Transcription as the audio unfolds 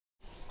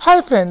Hi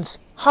friends,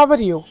 how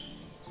are you?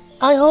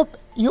 I hope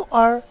you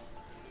are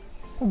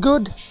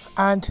good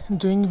and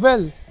doing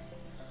well.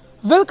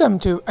 Welcome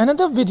to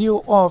another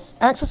video of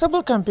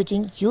Accessible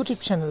Computing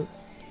YouTube channel.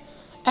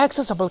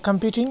 Accessible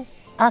Computing,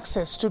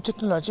 access to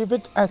technology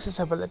with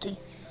accessibility.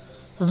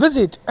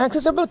 Visit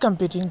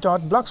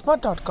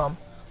accessiblecomputing.blogspot.com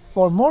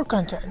for more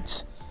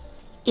contents.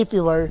 If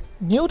you are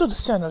new to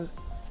this channel,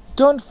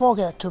 don't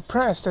forget to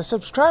press the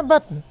subscribe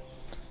button.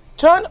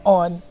 Turn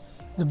on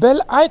the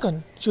bell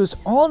icon, choose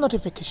all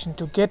notifications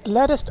to get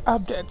latest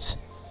updates.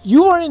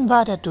 You are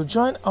invited to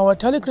join our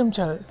Telegram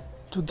channel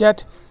to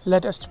get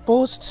latest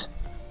posts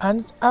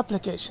and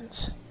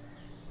applications.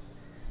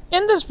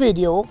 In this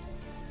video,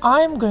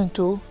 I am going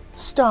to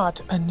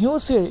start a new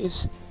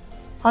series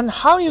on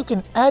how you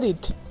can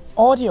edit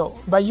audio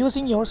by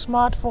using your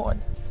smartphone.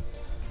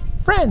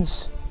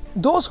 Friends,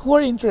 those who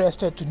are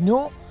interested to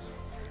know,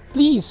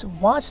 please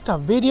watch the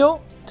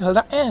video till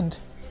the end.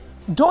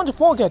 Don't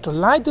forget to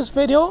like this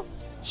video,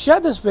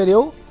 share this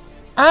video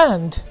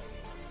and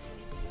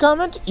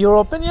comment your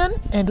opinion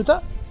into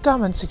the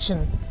comment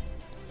section.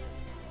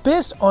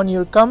 Based on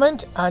your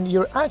comment and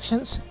your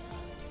actions,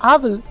 I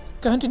will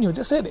continue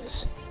the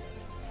series.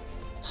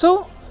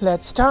 So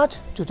let's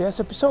start today's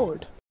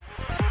episode.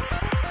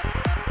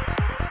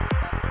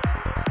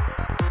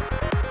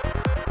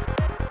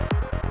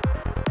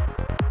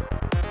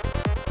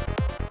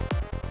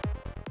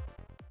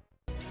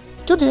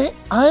 Today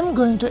I am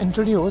going to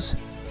introduce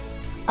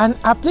an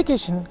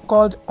application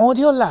called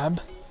Audiolab.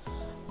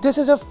 This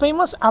is a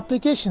famous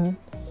application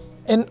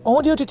in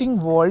audio editing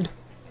world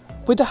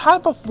with the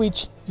help of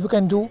which you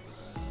can do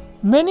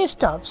many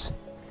stuffs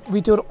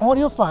with your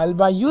audio file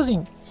by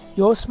using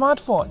your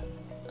smartphone.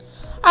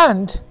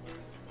 And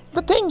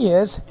the thing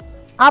is,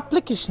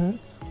 application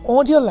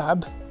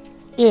Audiolab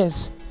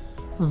is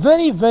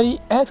very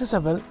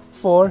accessible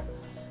for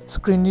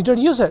screen reader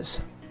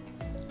users.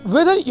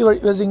 Whether you are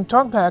using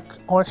Talkback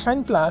or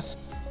Shine Plus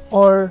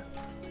or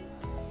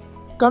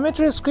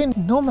commentary screen,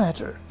 no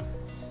matter.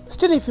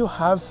 Still, if you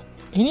have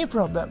any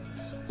problem,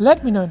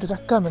 let me know into the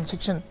comment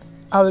section.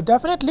 I will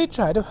definitely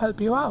try to help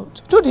you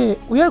out. Today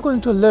we are going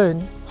to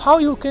learn how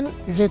you can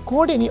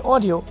record any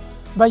audio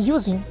by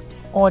using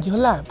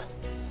Audiolab.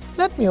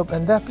 Let me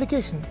open the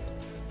application.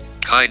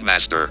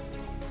 KineMaster.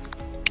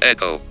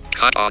 Echo.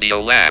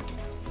 Audiolab.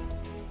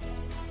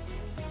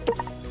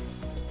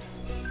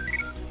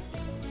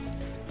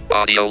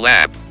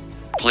 Audiolab.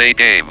 Play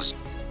games.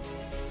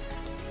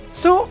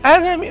 So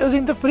as I am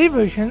using the free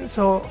version,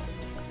 so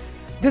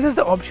this is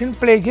the option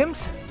play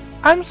games.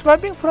 I am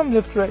swiping from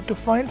left to right to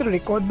find the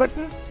record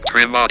button.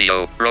 Trim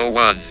audio, row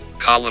 1,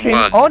 column Trim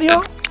 1,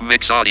 audio,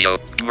 mixaudio,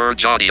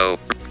 mergeaudio,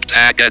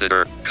 tag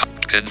editor,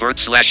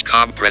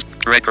 convert/compress,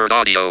 record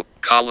audio,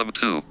 column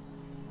 2.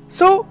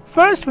 So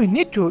first we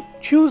need to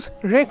choose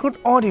record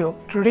audio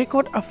to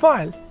record a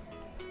file.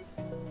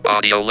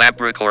 Audiolab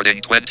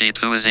recording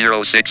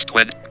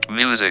 220620,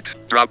 music,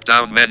 drop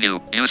down menu,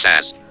 use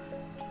as.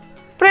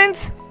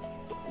 Friends,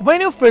 when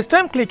you first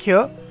time click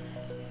here,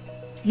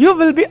 you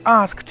will be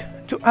asked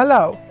to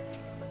allow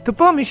the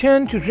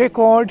permission to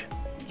record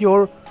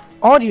your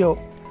audio.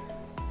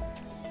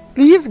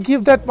 Please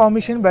give that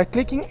permission by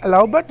clicking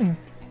allow button.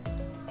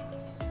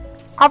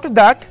 After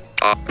that,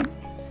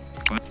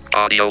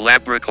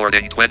 Audiolab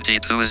recording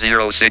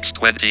 2206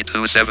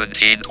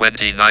 2217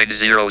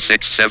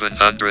 2906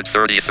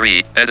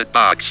 733, edit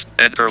box,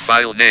 enter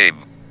file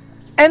name.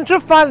 Enter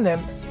file name,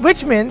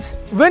 which means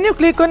when you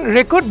click on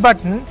record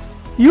button,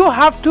 you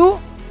have to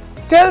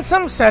tell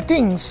some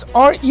settings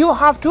or you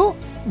have to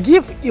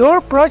give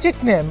your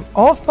project name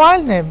or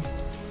file name.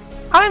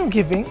 I am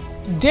giving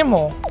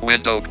demo.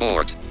 Window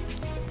port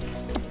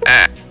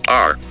A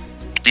R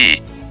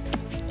D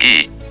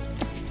E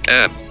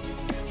M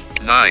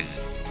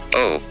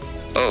 900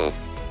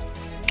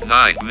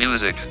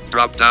 music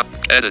drop down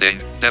editing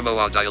demo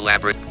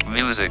Audiolab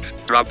music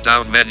drop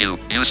down menu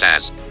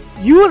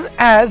use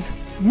as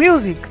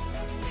Music.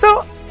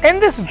 So in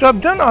this drop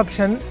down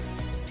option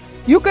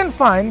you can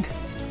find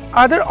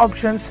other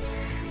options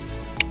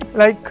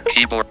like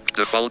keyboard,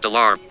 default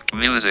alarm,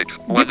 music,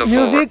 1 of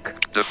 4,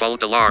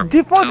 default alarm,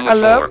 default 2 of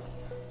alarm. 4.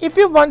 If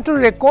you want to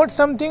record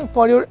something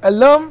for your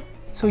alarm,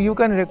 so you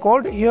can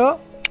record here.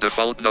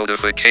 Default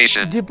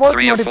notification, Default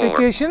 3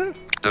 notification, of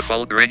 4.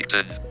 Default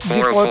ringtone, 4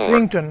 default of 4.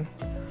 ringtone.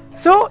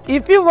 So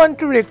if you want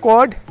to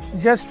record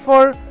just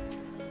for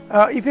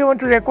if you want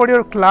to record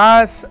your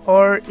class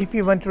or if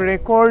you want to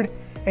record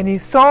any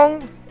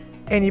song,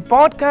 any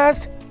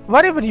podcast,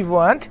 whatever you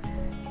want,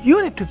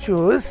 you need to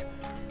choose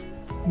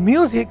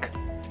music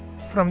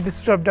from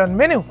this drop down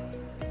menu,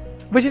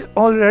 which is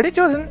already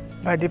chosen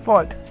by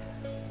default.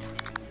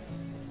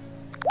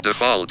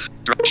 Default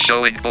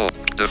showing both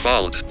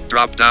default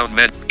drop down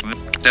menu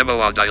demo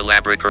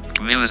Audiolab record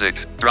music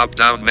drop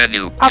down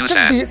menu use After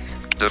as this,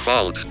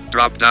 default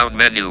drop down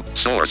menu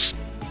source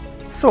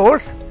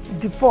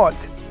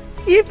default.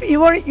 If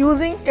you are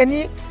using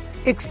any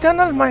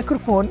external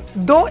microphone,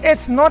 though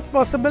it's not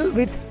possible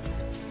with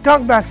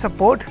Talkback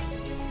support,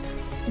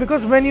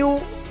 because when you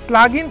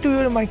plug into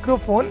your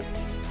microphone,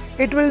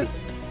 it will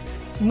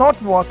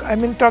not work. I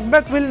mean,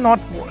 Talkback will not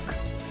work.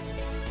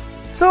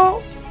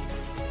 So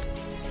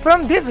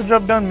from this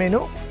drop down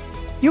menu,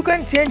 you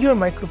can change your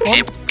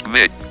microphone.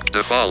 Mic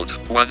default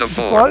 1 of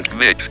 4. Default.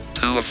 Mic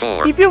 2 of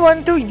 4. If you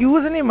want to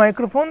use any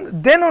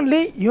microphone, then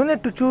only you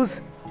need to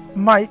choose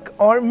mic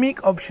or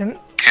mic option.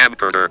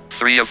 Camcorder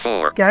 3 of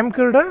 4.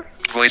 Camcorder,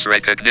 Voice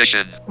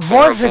recognition 4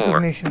 voice of 4.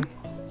 recognition.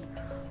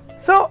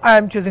 So I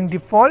am choosing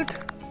default.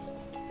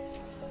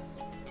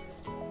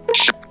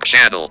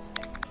 Channel.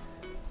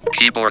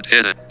 Keyboard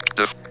hidden.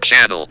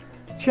 Channel.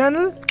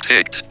 Channel.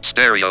 Ticked.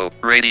 Stereo.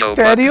 Radio.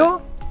 Stereo.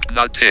 Button.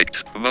 Not ticked.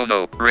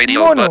 Mono. Radio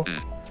Mono.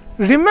 button.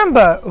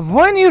 Remember,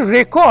 when you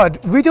record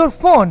with your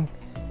phone,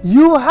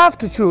 you have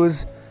to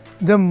choose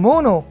the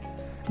mono,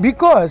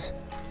 because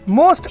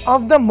most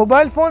of the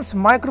mobile phones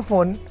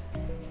microphone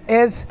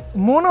is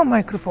mono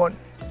microphone.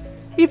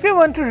 If you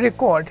want to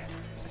record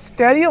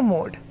stereo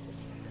mode,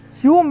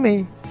 you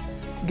may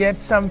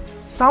get some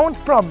sound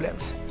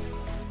problems.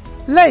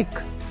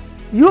 Like,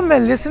 you may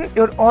listen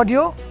your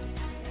audio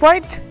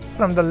quite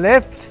from the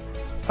left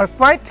or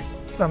quite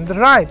from the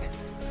right.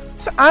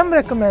 So I am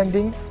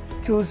recommending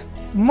choose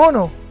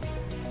mono.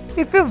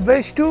 If you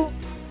wish to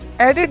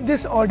edit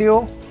this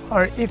audio,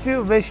 or if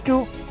you wish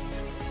to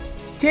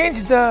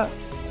change the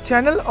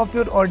channel of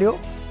your audio,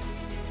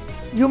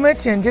 you may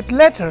change it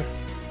later.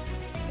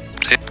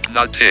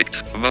 Not ticked.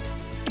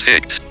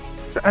 Ticked.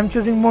 So I'm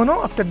choosing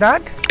mono. After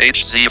that,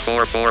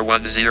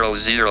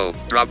 HZ44100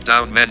 drop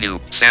down menu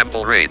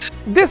sample rate.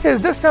 this is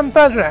the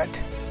sample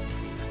rate.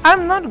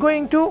 I'm not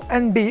going to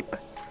undeep.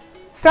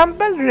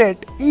 Sample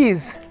rate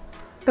is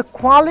the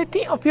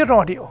quality of your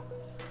audio,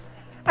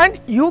 and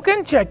you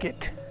can check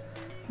it.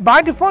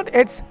 By default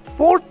it's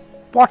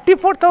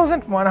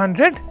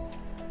 44,100,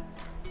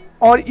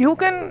 or you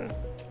can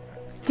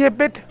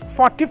keep it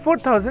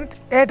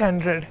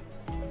 44,800.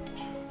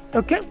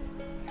 Okay,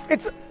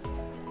 it's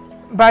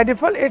by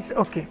default it's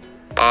okay.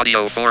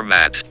 Audio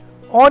format.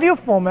 Audio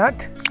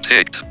format.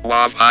 Ticked.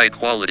 WAV high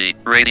quality.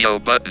 Radio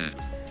button.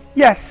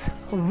 Yes,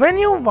 when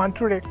you want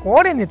to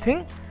record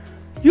anything,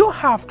 you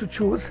have to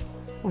choose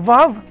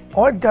WAV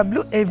or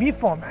WAV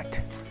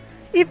format.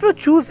 If you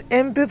choose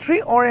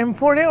MP3 or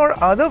M4A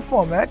or other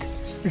format,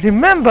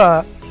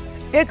 remember,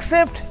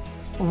 except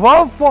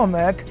WAV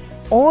format,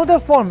 all the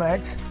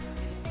formats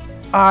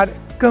are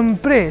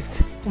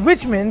compressed,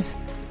 which means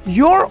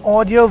your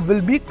audio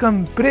will be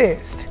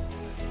compressed.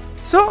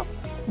 So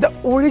the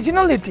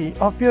originality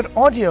of your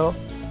audio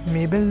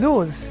may be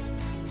lost.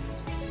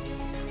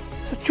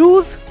 So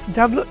choose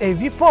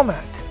WAV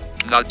format.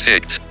 Not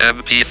ticked.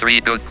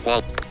 MP3 good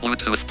quality.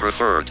 Bluetooth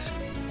preferred.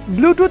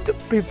 Bluetooth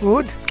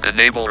preferred.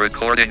 Enable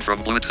recording from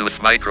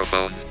Bluetooth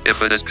microphone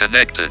if it is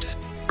connected.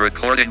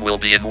 Recording will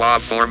be in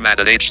WAV format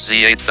at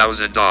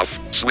HZ8000 off.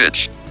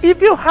 Switch.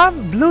 If you have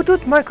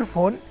Bluetooth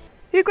microphone,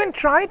 you can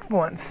try it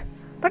once,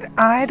 but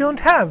I don't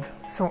have,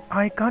 so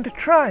I can't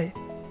try.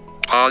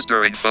 Pause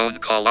during phone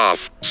call off.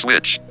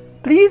 Switch.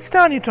 Please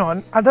turn it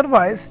on,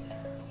 otherwise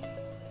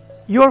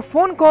your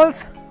phone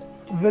calls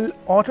will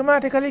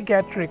automatically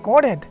get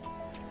recorded.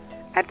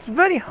 It's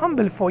very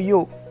humble for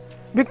you,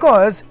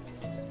 because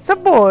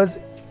suppose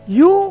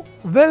you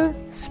will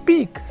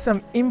speak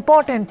some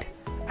important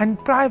and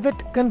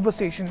private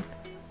conversation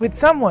with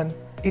someone,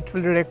 it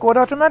will record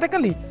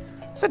automatically.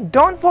 So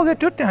don't forget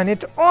to turn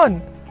it on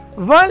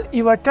while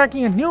you are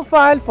taking a new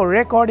file for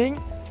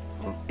recording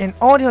in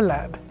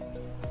Audiolab.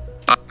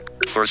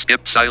 For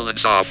skip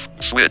silence off.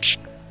 Switch.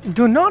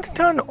 Do not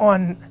turn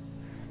on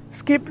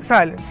skip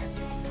silence.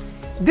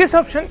 This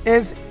option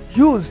is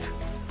used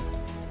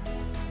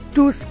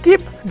to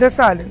skip the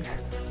silence.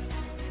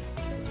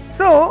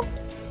 So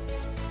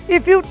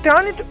if you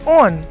turn it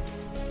on,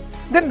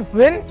 then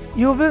when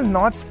you will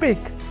not speak,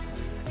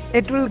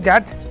 it will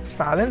get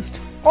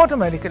silenced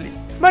automatically,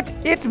 but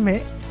it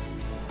may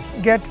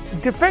get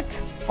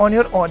defect on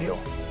your audio.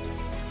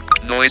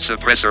 Noise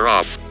suppressor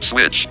off.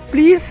 Switch.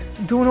 Please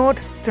do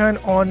not turn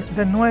on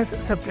the noise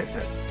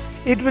suppressor.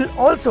 It will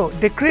also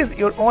decrease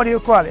your audio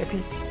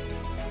quality.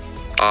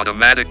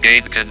 Automatic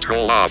gain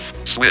control off.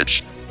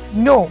 Switch.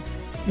 No,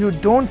 you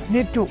don't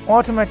need to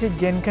automatic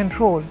gain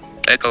control.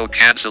 Echo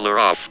canceller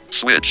off.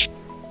 Switch.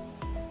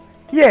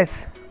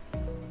 Yes,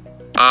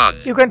 On.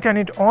 you can turn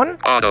it on.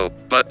 Auto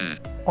button.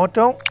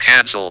 Auto,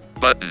 Cancel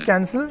button.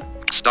 cancel,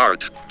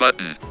 Start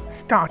button.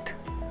 start.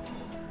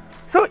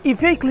 So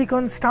if I click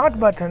on start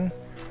button,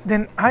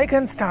 then I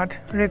can start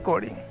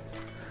recording.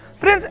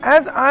 Friends,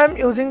 as I am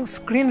using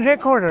screen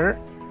recorder,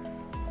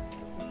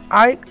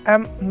 I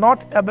am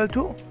not able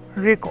to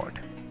record,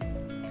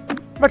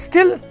 but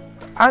still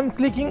I am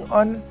clicking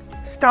on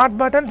start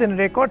button, then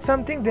record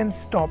something, then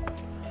stop.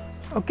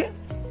 Okay.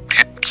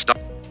 Stop.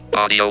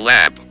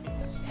 Audiolab.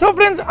 So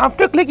friends,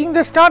 after clicking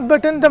the start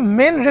button, the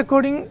main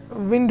recording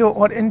window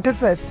or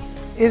interface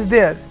is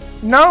there.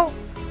 Now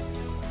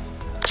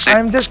I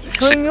am just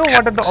showing you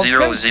what are the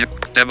options.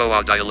 Demo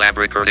Audiolab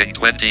recording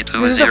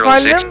 2206 This is the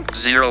file name.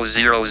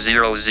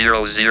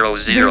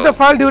 0000000. This is the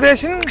file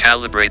duration.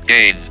 Calibrate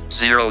gain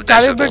 0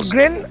 Calibrate decibels.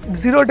 gain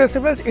 0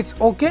 decibels. It's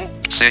okay.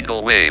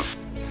 Single wave.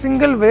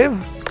 single wave,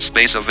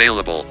 space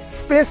available,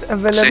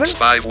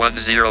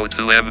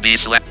 65102 MB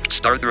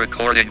start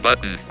recording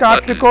button,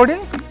 start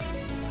recording.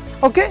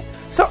 Okay,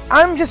 so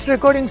I'm just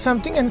recording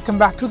something and come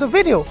back to the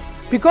video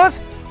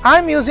because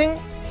I'm using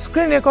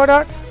screen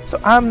recorder, so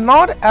I'm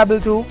not able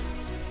to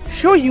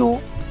show you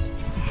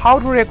how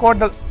to record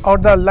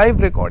the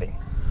live recording.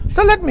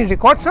 So let me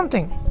record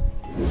something.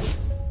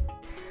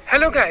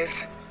 Hello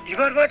guys, you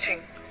are watching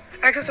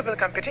Accessible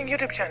Computing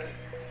YouTube channel.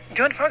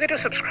 Don't forget to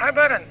subscribe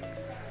button.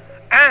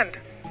 And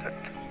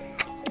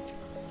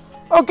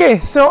okay,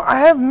 so I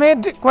have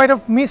made quite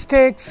of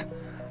mistakes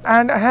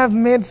and I have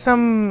made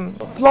some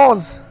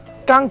flaws,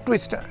 tongue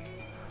twister.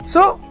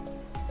 So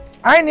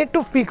I need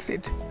to fix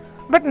it,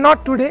 but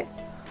not today.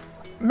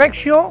 Make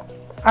sure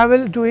I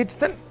will do it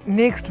the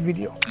next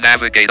video.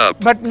 Navigate up.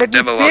 But let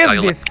me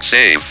save this.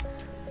 Save.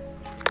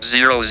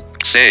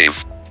 Save.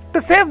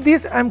 To save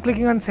this, I'm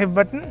clicking on save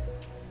button.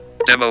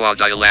 Demo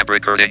Audiolab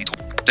recording.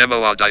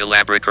 Demo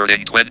Audiolab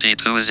recording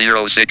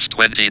 2206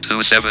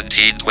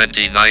 2217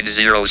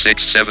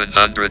 2906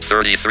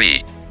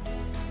 733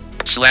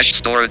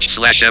 /storage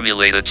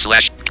 /emulated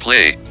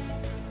 /play.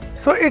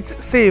 So it's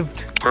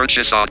saved.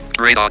 Purchase on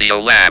Great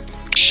Audiolab.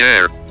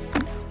 Share.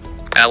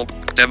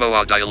 Demo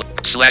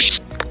Audiolab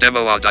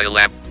Demo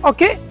Audiolab.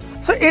 Okay,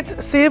 so it's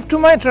saved to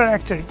my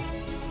directory.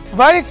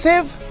 Where it's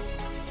saved?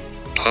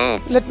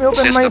 Home. Let me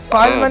open my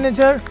file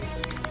manager.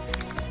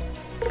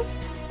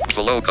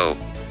 Logo.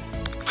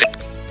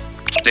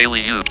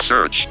 Daily use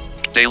search.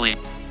 Daily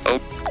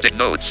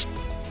notes.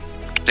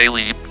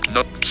 Daily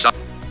notes.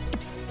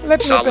 Let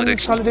me open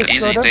Solid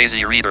Explorer.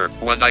 Daisy Reader.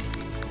 Talkback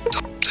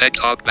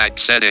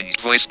settings.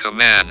 Voice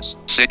commands.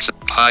 6.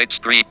 Hide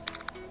screen.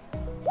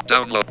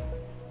 Download.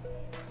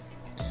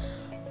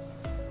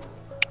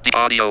 The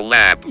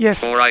Audiolab.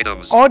 Yes. 4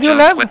 items.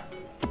 Audiolab.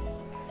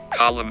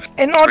 Column.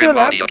 In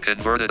Audiolab. Audio,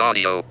 converted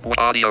audio.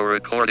 Audio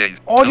recording.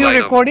 Audio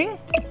recording.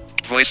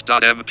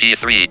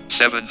 Voice.mp3.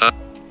 7.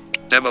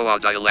 Demo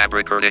Audiolab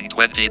recording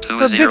 2206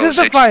 So this is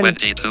the file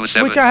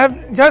which I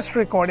have just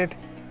recorded.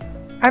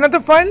 Another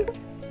file.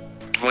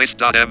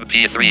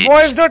 Voice.mp3.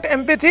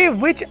 Voice.mp3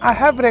 which I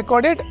have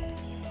recorded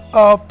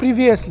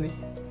previously.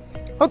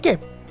 Okay.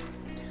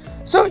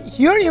 So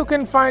here you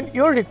can find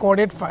your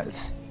recorded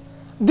files.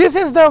 This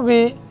is the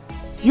way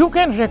you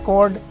can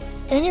record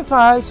any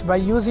files by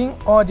using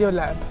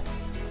Audiolab.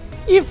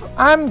 If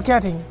I'm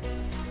getting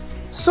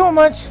so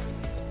much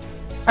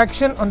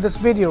action on this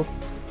video,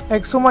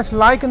 like so much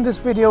like in this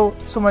video,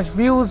 so much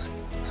views,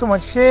 so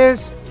much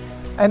shares,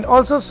 and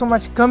also so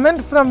much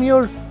comment from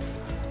your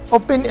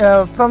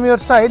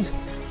side,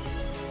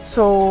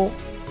 so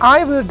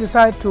I will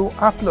decide to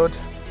upload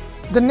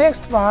the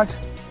next part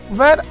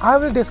where I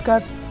will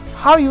discuss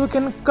how you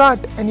can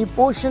cut any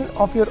portion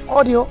of your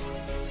audio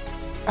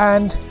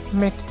and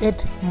make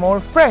it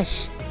more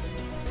fresh.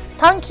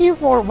 Thank you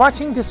for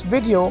watching this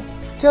video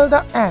till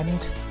the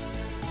end.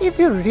 If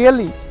you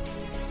really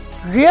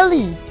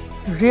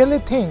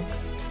think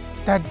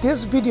that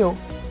this video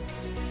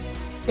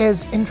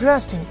is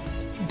interesting,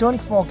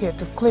 don't forget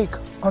to click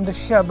on the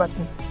share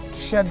button to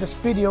share this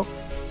video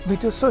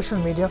with your social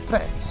media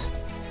friends.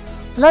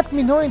 Let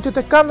me know into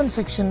the comment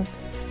section,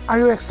 are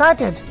you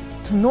excited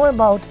to know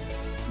about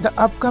the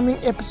upcoming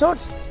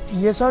episodes?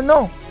 Yes or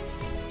no?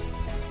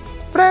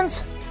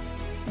 Friends,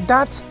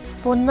 that's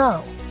for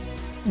now.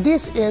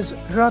 This is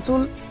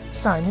Ratul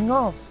signing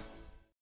off.